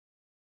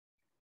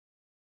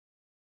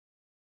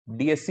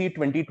DSE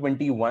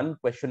 2021,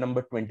 question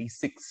number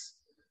 26.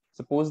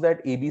 Suppose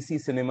that ABC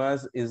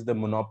Cinemas is the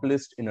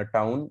monopolist in a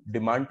town.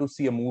 Demand to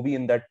see a movie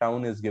in that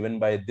town is given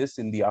by this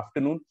in the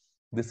afternoon,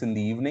 this in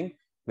the evening,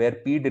 where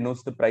P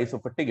denotes the price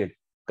of a ticket.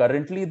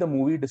 Currently, the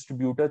movie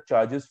distributor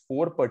charges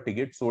 4 per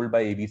ticket sold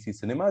by ABC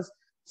Cinemas.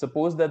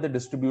 Suppose that the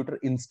distributor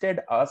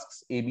instead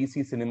asks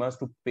ABC Cinemas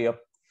to pay a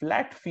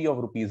flat fee of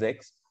rupees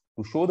X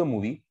to show the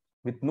movie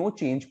with no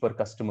change per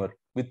customer,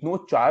 with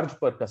no charge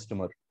per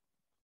customer.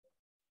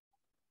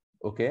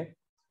 Okay.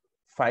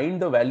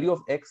 Find the value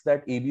of X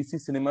that ABC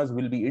Cinemas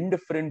will be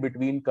indifferent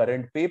between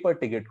current pay per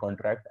ticket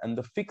contract and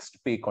the fixed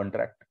pay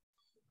contract.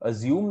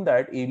 Assume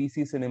that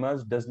ABC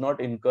Cinemas does not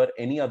incur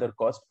any other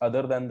cost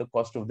other than the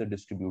cost of the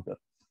distributor.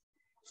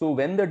 So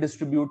when the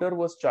distributor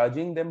was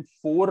charging them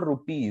 4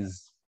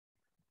 rupees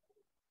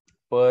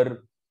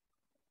per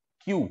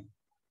Q,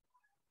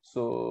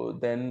 so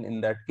then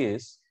in that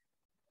case,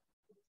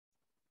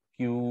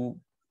 Q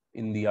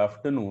in the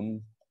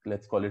afternoon,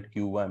 let's call it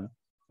Q1,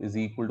 is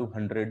equal to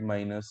 100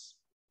 minus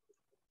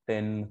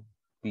 10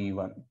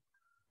 P1.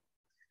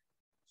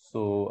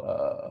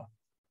 So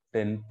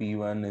 10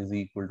 P1 is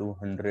equal to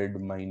 100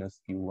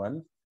 minus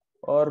Q1,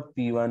 or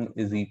P1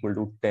 is equal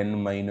to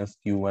 10 minus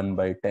Q1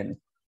 by 10.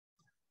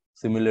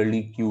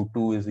 Similarly,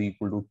 Q2 is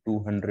equal to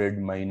 200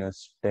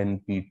 minus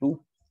 10 P2.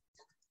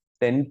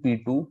 10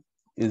 P2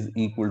 is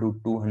equal to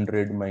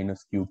 200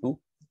 minus Q2.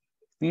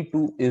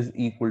 P2 is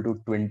equal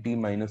to 20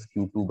 minus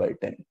Q2 by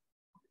 10.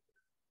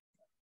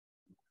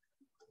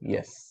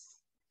 Yes.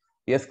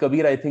 Yes,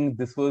 Kabir, I think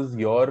this was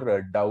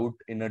your doubt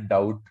in a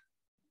doubt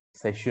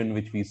session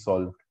which we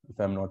solved, if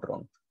I'm not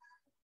wrong.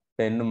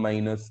 10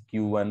 minus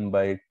Q1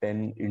 by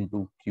 10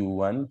 into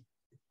Q1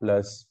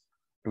 plus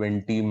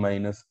 20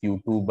 minus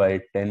Q2 by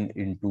 10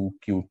 into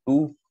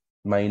Q2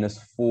 minus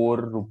 4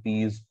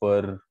 rupees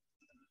per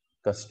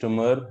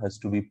customer has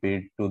to be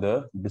paid to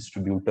the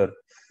distributor.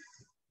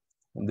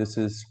 This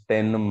is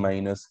 10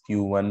 minus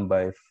Q1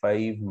 by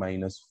 5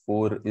 minus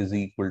 4 is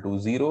equal to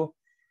 0.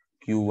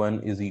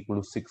 Q1 is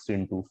equal to 6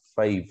 into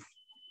 5.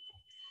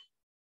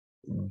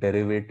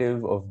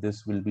 Derivative of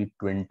this will be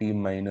 20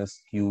 minus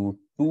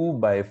Q2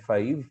 by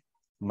 5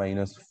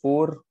 minus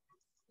 4.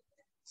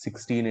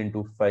 16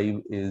 into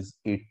 5 is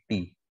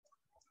 80.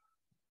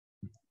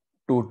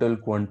 Total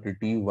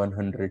quantity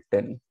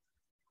 110.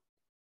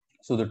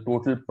 So the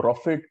total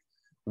profit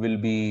will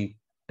be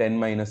 10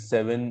 minus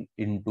 7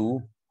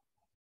 into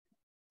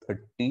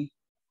 30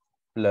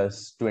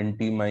 plus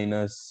 20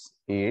 minus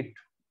 8.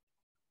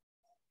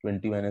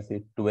 20 minus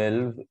 8,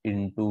 12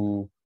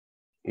 into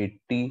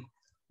 80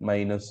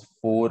 minus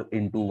 4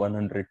 into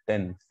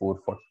 110,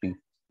 440.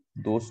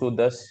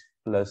 210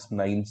 plus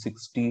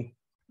 960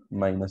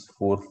 minus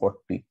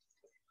 440.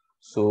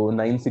 So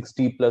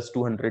 960 plus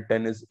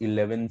 210 is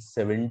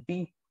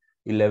 1170.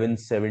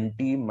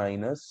 1170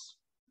 minus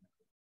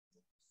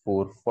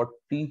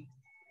 440,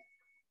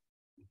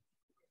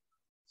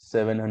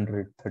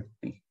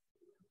 730.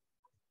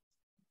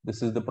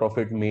 This is the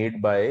profit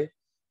made by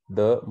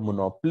the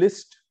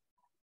monopolist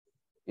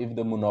if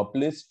the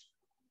monopolist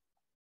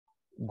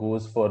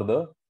goes for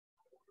the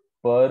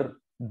per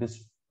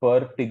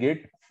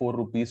ticket 4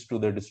 rupees to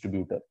the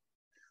distributor.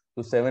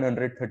 So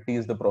 730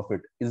 is the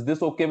profit. Is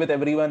this okay with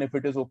everyone? If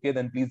it is okay,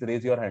 then please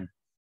raise your hand.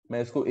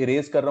 मैं इसको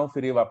erase कर रहा हूं,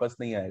 फिर ये वापस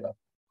नहीं आएगा.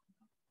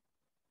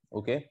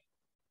 Okay?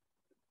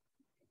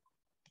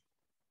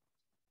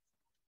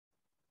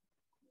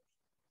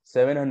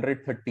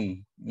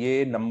 $730,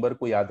 ये number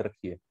को याद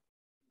रखिए.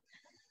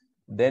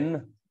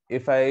 Then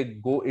if I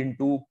go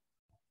into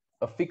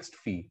a fixed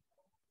fee,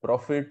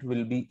 profit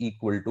will be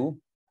equal to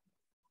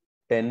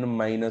 10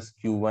 minus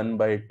Q1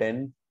 by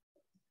 10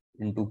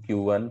 into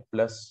Q1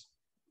 plus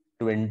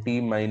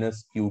 20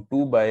 minus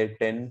Q2 by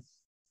 10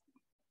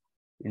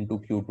 into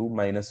Q2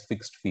 minus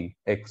fixed fee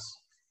X.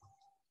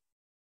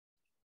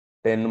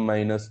 10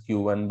 minus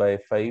Q1 by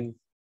 5,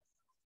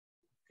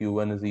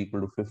 Q1 is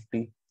equal to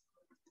 50.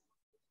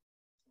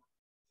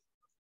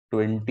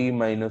 20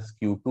 minus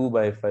Q2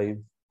 by 5,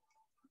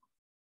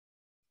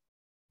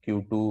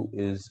 Q2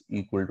 is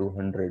equal to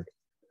 100.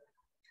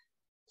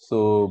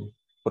 So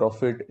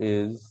profit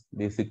is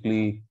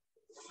basically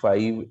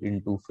 5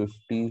 into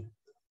 50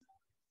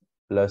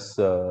 plus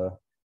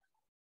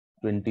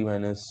 20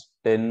 minus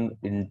 10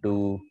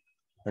 into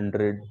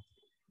 100,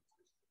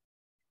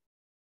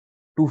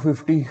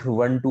 250,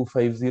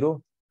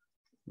 1250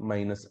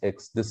 minus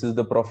X. This is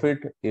the profit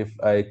if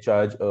I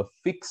charge a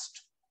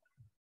fixed,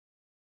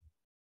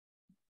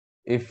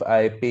 if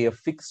I pay a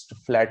fixed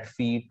flat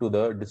fee to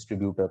the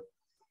distributor.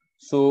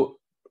 So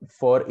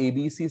for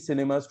ABC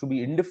Cinemas to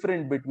be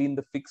indifferent between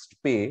the fixed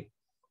pay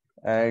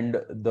and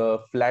the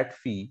flat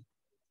fee,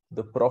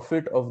 the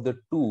profit of the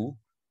two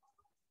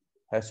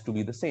has to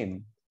be the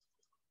same.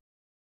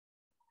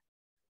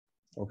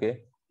 Okay,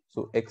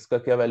 so X का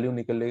क्या value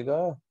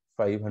निकलेगा?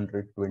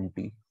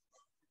 520.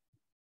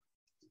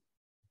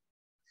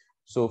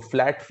 So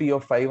flat fee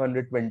of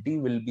 520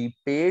 will be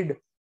paid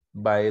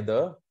by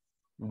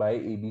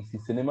ABC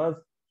Cinemas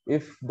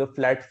if the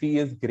flat fee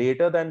is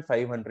greater than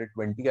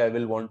 520, I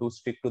will want to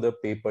stick to the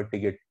paper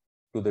ticket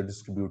to the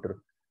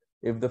distributor.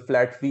 If the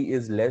flat fee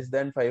is less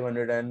than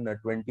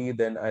 520,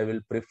 then I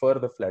will prefer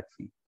the flat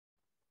fee.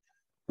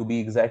 To be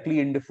exactly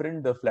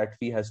indifferent, the flat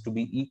fee has to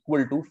be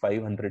equal to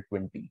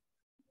 520.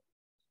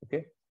 Okay.